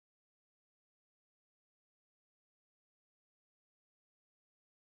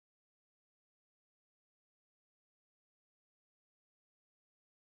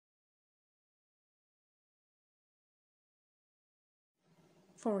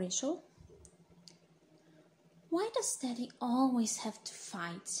For Rachel. Why does Daddy always have to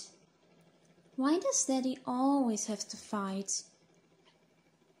fight? Why does Daddy always have to fight?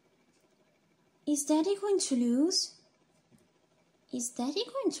 Is Daddy going to lose? Is Daddy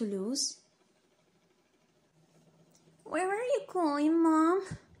going to lose? Where are you going, Mom?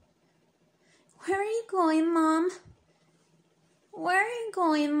 Where are you going, Mom? Where are you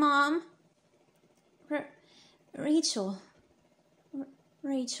going, Mom? Rachel.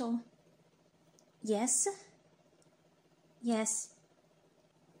 Rachel. Yes? Yes.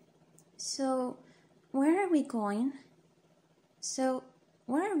 So, where are we going? So,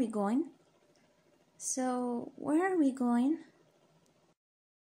 where are we going? So, where are we going?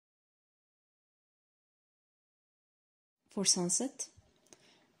 For Sunset.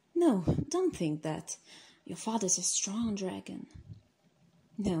 No, don't think that. Your father's a strong dragon.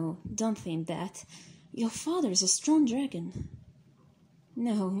 No, don't think that. Your father's a strong dragon.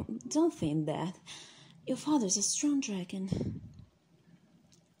 No, don't think that. Your father's a strong dragon.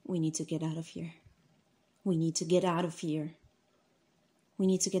 We need to get out of here. We need to get out of here. We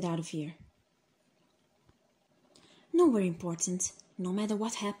need to get out of here. Nowhere important. No matter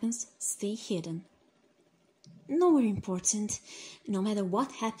what happens, stay hidden. Nowhere important. No matter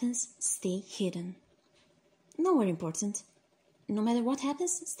what happens, stay hidden. Nowhere important. No matter what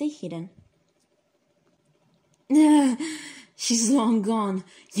happens, stay hidden. She's long gone.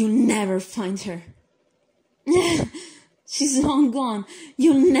 You'll never find her. She's long gone.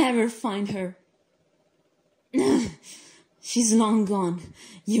 You'll never find her. She's long gone.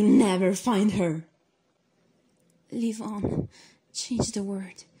 You'll never find her. Live on. Change the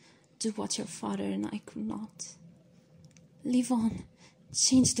word. Do what your father and I could not. Live on.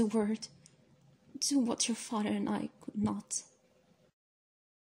 Change the word. Do what your father and I could not.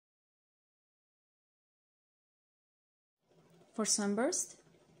 For Sunburst.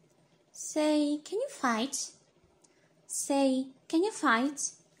 Say, can you fight? Say, can you fight?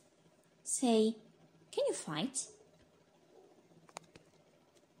 Say, can you fight?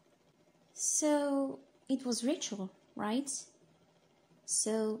 So, it was Rachel, right?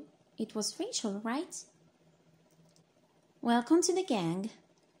 So, it was Rachel, right? Welcome to the gang.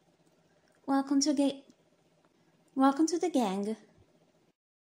 Welcome to the gang.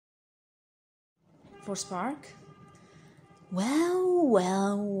 For Spark.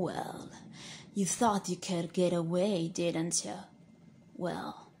 Well. You thought you could get away, didn't you?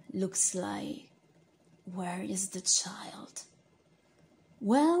 Well, looks like... Where is the child?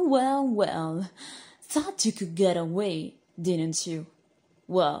 Well. Thought you could get away, didn't you?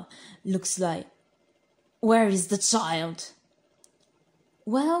 Well, looks like... Where is the child?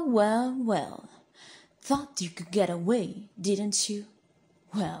 Well. Thought you could get away, didn't you?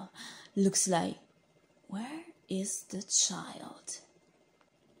 Well, looks like... Where is the child?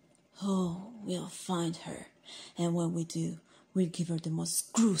 Oh, we'll find her, and when we do, we'll give her the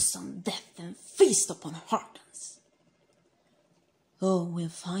most gruesome death and feast upon Harkins. Oh, we'll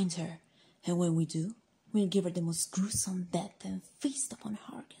find her, and when we do, we'll give her the most gruesome death and feast upon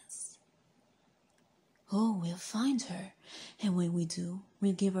Harkins. Oh, we'll find her, and when we do,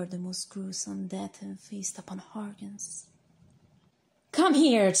 we'll give her the most gruesome death and feast upon Harkins. Come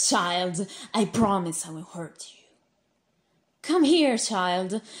here, child. I promise I won't hurt you. Come here,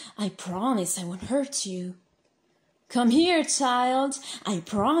 child. I promise I won't hurt you. Come here, child. I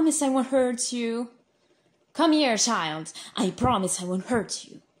promise I won't hurt you. Come here, child. I promise I won't hurt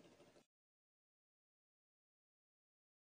you.